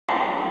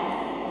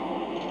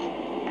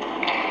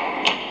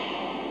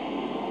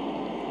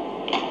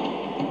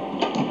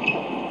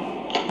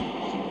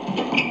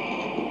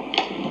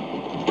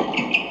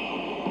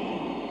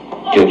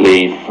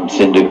lead from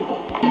Sindhu.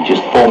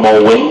 Just 4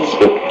 more wins,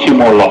 but 2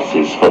 more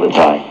losses for the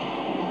tie.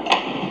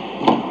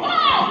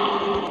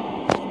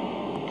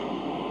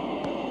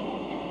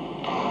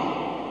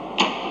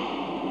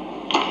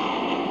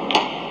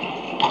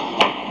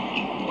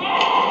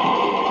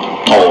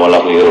 Oh, a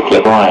lovely little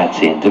clip.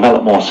 Variety and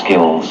develop more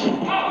skills.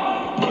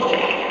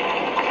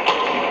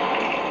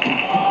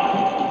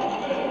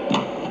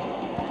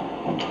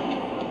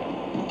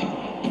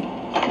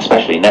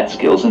 Especially net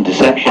skills and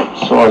deception.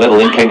 Saw a little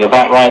inkling of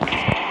that right.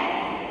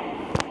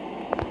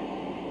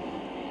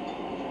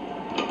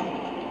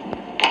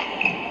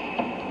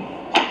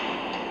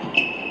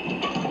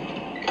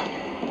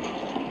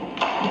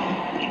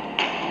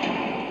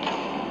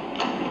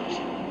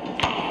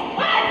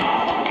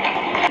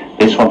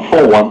 This one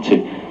 4-1 to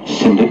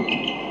Sindhu.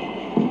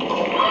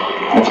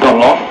 It's gone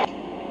long.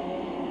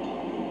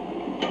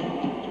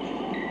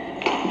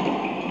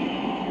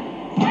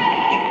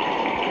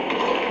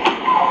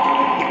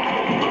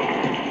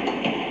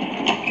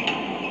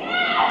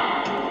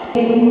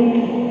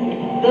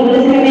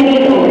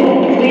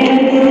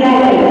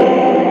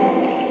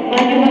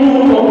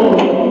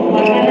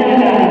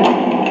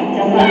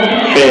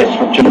 Fierce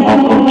from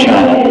Chochuwong,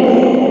 China.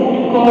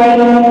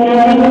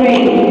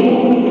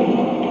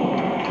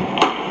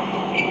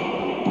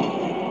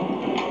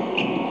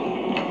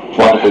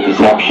 Wonderful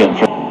deception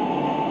from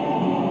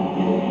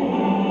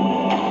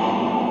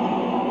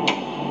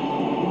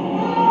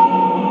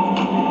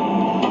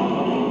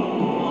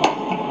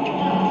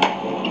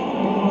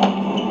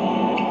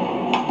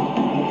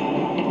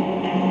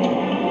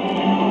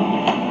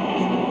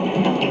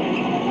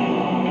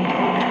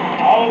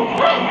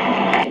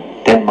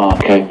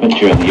Denmark Open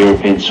during the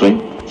European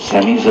swing,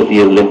 semis at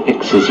the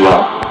Olympics as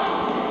well.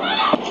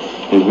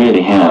 Who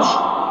really has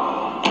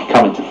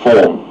come into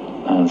form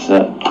as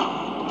the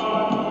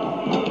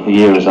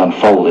year has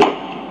unfolded.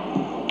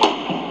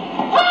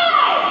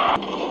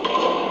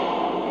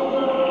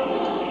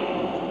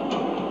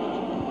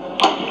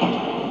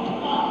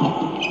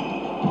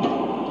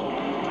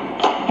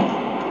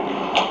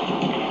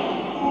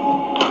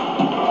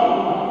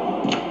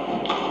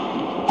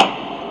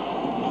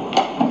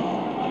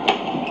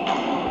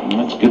 And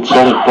that's good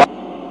solid play.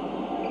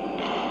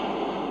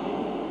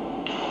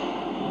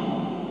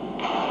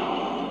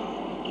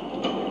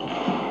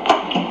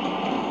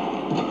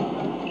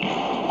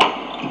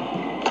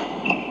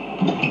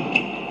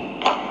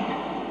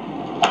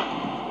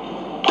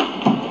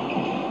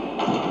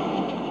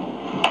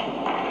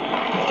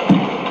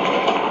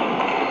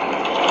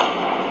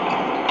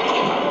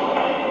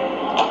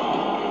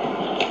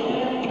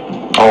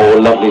 Oh,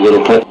 lovely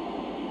little clip.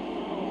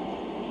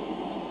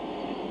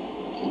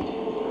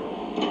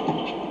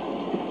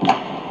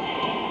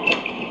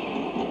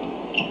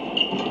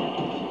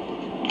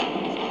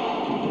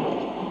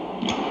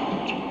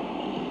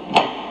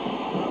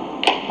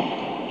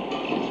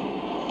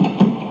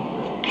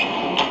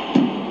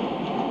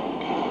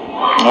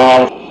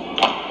 Oh.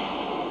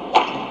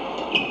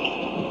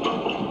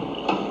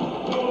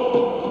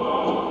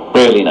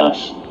 Really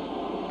nice.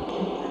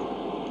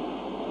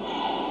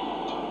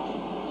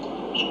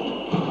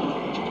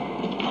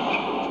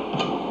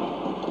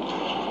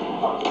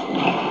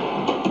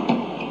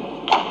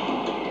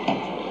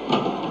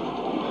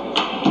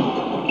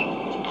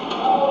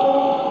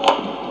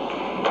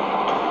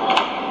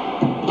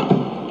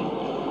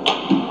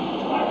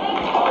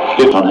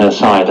 Good on her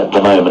side at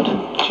the moment.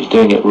 She's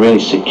doing it really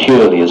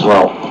securely as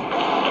well.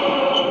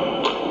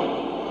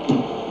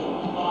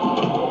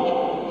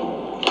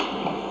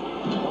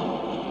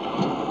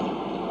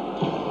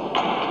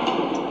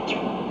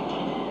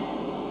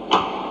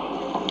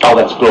 Oh,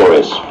 that's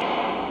glorious.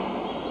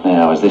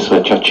 Now, is this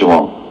where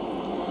Chochuwong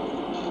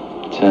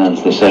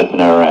turns this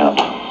opener around?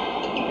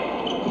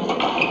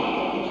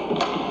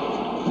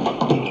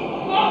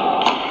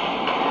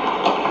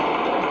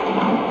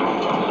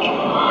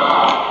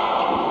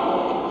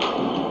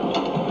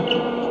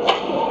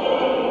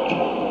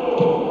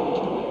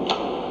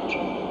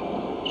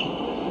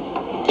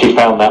 She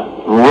found that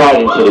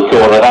right into the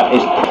corner. That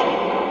is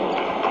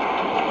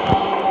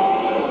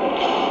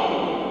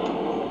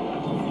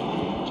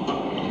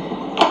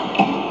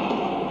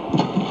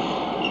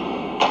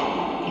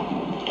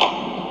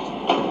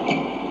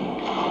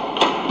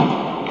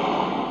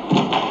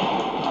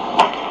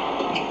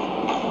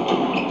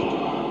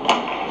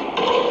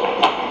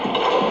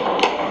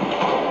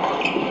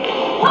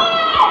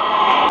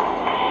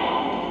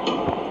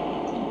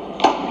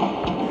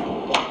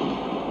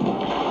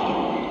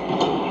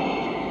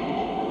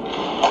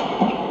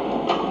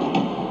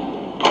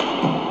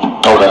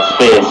that's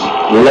fierce,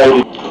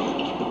 loaded.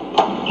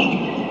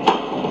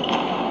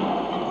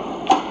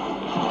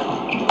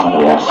 Oh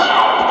yes,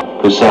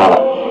 Pusala.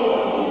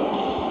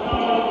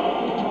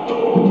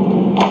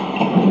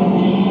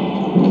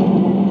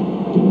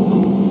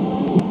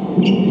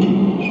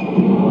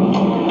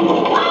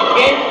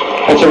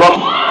 It's a rock.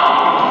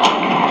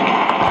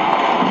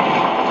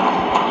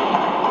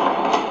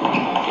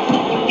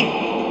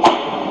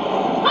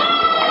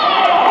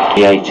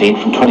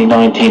 2018. From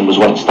 2019 was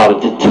when it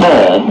started to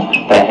turn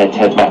their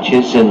head-to-head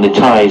matches in the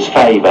Thais'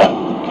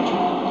 favour.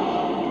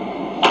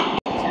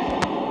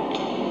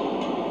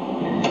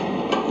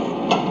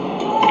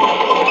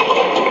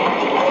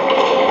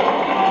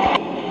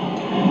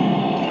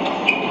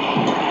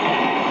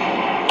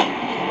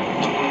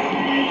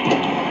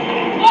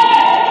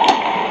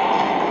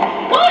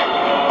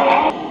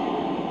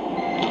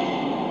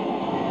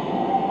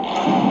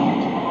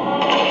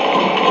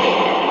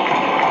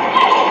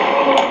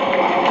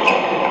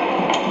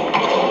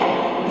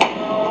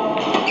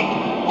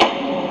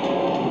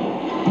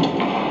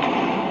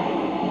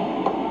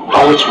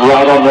 Oh, it's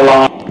right on the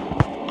line.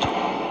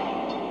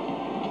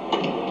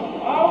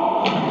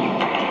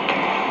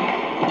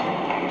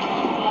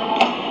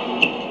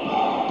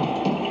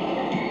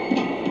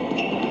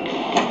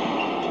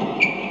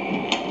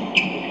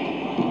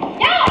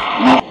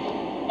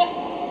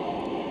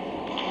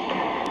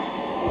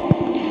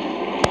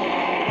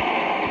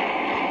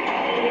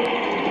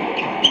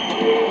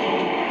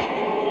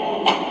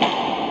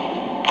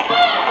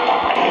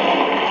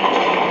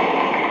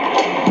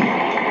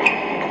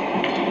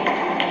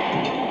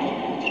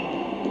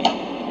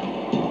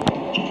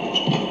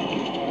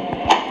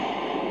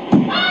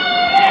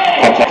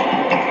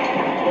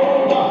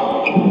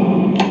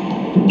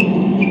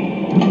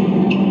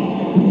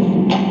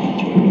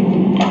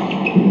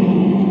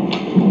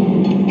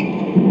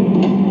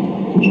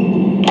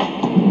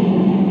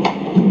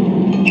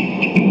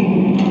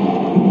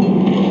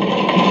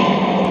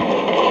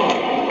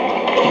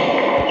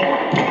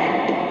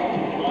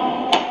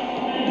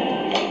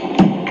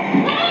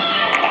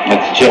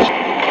 It's just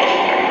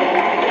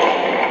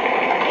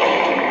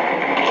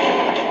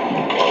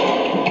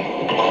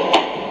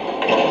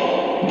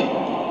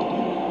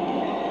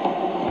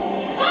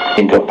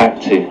and got back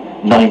to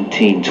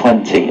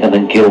 19-20, and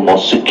then Gilmore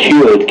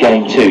secured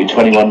game 2,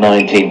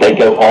 21-19. They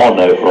go on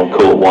over on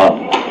court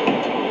 1.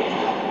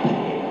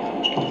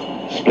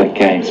 Split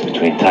games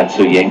between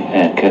Chochuwong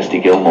and Kirsty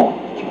Gilmore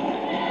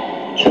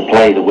to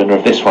play the winner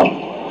of this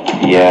one.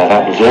 Yeah,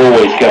 that was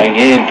always going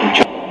in from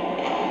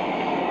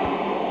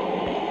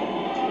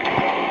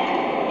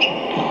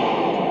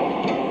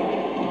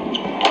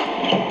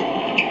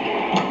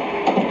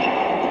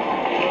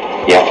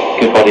yeah,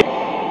 good body.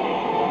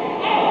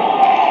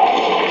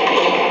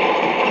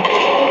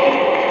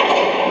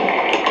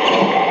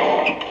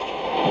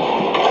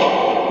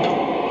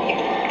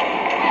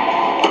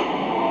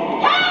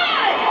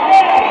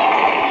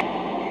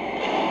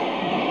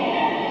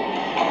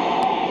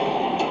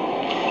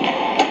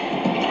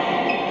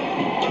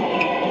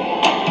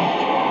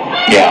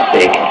 Yeah,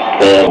 big.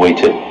 The way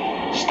to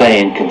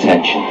stay in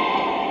contention.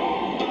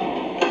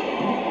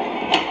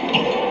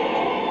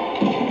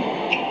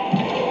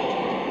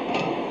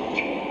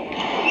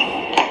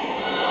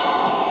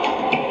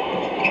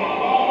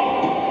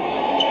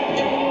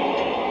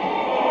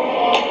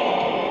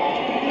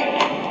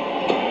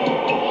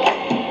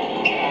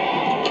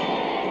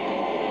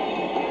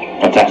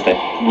 Fantastic.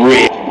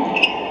 Really.